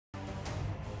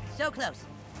so close.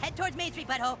 Head towards Main Street,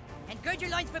 butthole, and gird your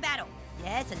loins for battle.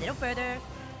 Yes, a little further.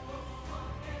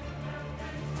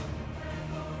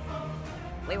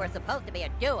 We were supposed to be a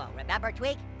duo, remember,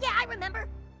 Tweak? Yeah, I remember.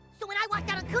 So when I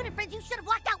walked out on Coon and Friends, you should have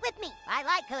walked out with me. I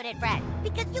like Coon and Friends.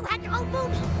 Because you had your own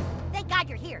movie. Thank God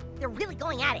you're here. They're really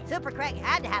going at it. Super Craig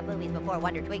had to have movies before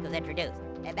Wonder Tweak was introduced.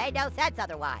 It made no sense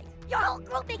otherwise. Your whole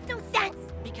group makes no sense.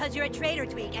 Because you're a traitor,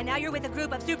 Tweak, and now you're with a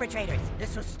group of super traitors.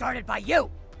 This was started by you.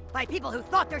 By people who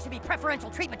thought there should be preferential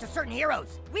treatment to certain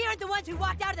heroes. We aren't the ones who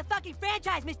walked out of the fucking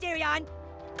franchise, Mysterion.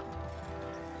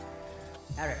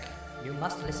 Eric, you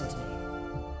must listen to me.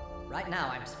 Right now,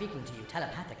 I'm speaking to you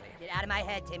telepathically. Get out of my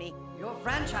head, Timmy. Your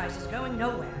franchise is going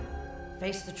nowhere.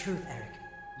 Face the truth, Eric.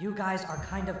 You guys are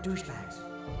kind of douchebags.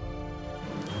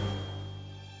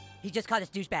 He just called us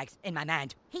douchebags, in my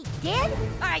mind. He did?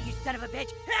 All right, you son of a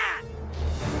bitch. Ah!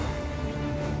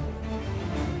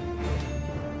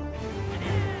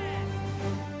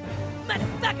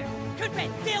 Motherfucker! Good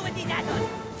friends, deal with these assholes!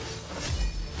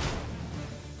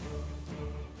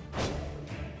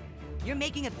 You're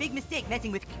making a big mistake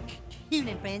messing with Coon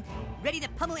and Friends. Ready to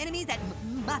pummel enemies at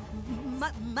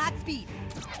Mach speed.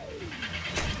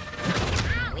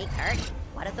 Tweak's hurt?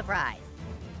 What a surprise.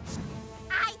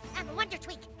 I am Wonder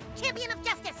Tweak, champion of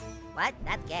justice. What?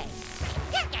 That's gay.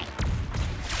 You're gay.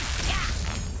 Yeah.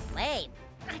 Lame.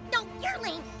 No, you're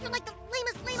lame. You're like the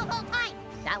lamest lame of all time.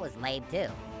 That was lame, too.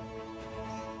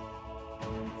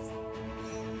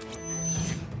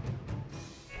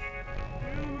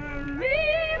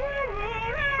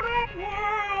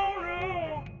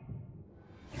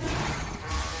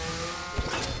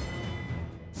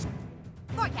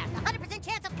 Forecast, 100%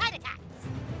 chance of kite attack.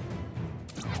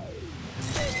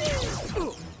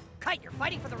 Ooh, Kite, you're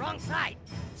fighting for the wrong side.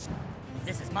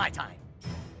 This is my time.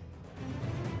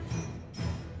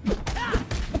 Ah!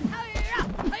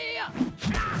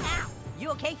 Ow! You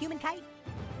okay, human Kite?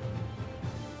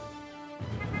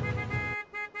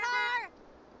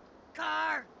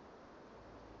 Car!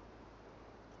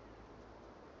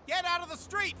 Get out of the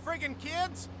street, friggin'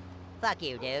 kids! Fuck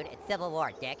you, dude. It's Civil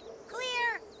War, dick.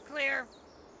 Clear. Clear.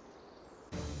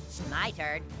 My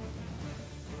turn.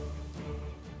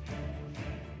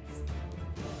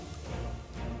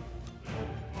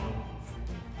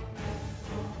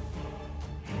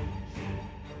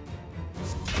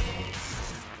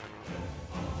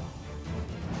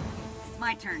 It's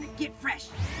my turn to get fresh.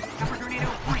 Copper tornado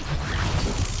point.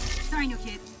 Sorry, new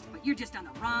kid, but you're just on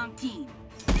the wrong team.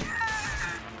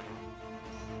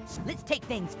 Let's take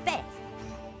things fast.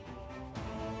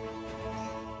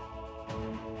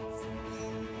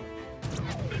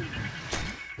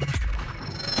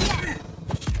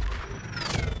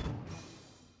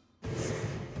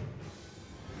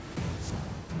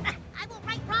 I will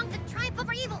right wrongs and triumph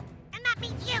over evil, and that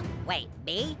means you. Wait,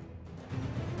 me?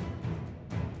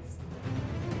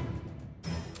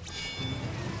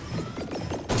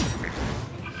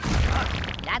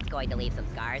 That's going to leave some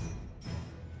scars.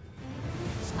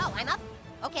 Oh, I'm up?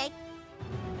 Okay.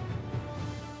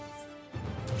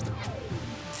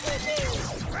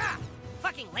 Rah!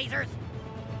 Fucking lasers!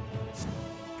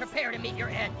 Prepare to meet your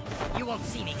end. You won't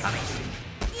see me coming.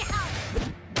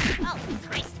 Oh,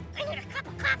 Christ! I need a cup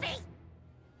of coffee!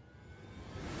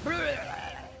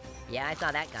 Yeah, I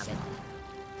saw that coming.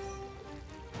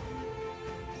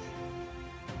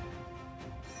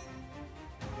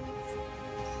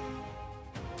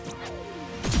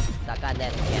 Suck on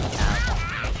this, Jim Cow.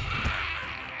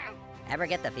 Ever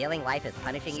get the feeling life is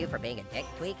punishing you for being a dick,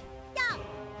 Tweak? No!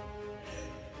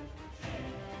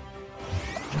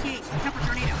 Engage, Copper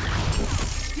tornado.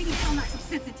 Maybe I'll knock some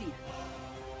sense into you.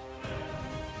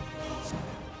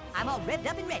 I'm all revved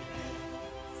up and ready.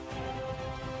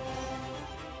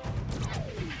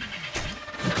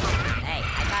 Hey,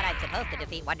 I thought I'm supposed to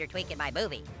defeat Wonder Tweak in my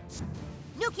movie.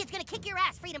 New Kid's gonna kick your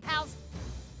ass, Freedom Pals!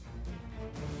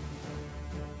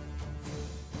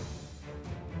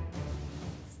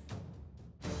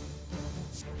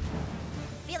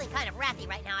 Feeling kind of wrathy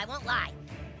right now, I won't lie.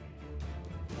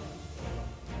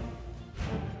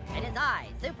 And his eyes,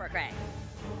 Super Craig.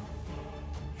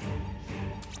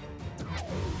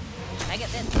 Mega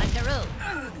Fist Puncheroo.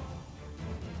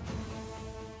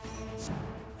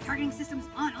 Targeting systems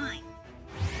online.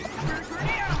 Copper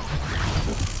tornado!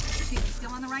 Think you're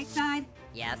still on the right side?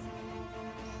 Yes.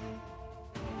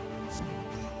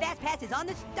 Fast Pass is on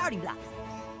the starting blocks.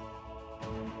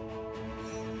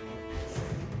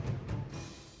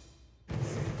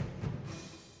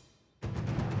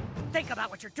 Think about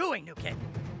what you're doing, new kid.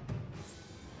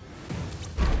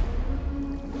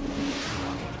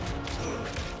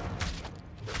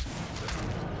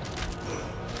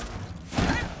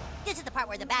 This is the part part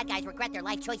where the bad guys regret their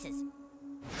life choices.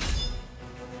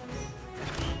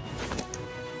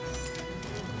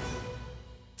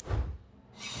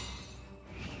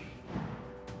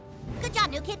 Good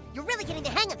job, new kid. You're really getting the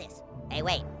hang of this. Hey,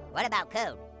 wait. What about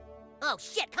code? Oh,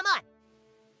 shit, come on.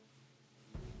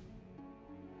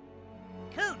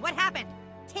 Coon, what happened?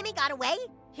 Timmy got away?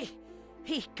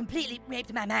 He completely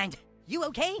raped my mind. You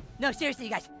okay? No, seriously,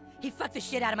 you guys. He fucked the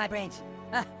shit out of my brains.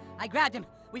 I grabbed him.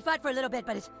 We fought for a little bit,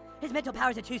 but his mental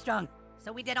powers are too strong.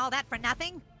 So we did all that for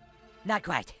nothing? Not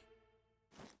quite.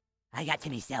 I got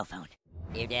Timmy's cell phone.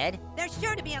 You did? There's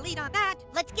sure to be a lead on that.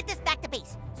 Let's get this back to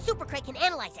base. Super Craig can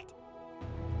analyze it.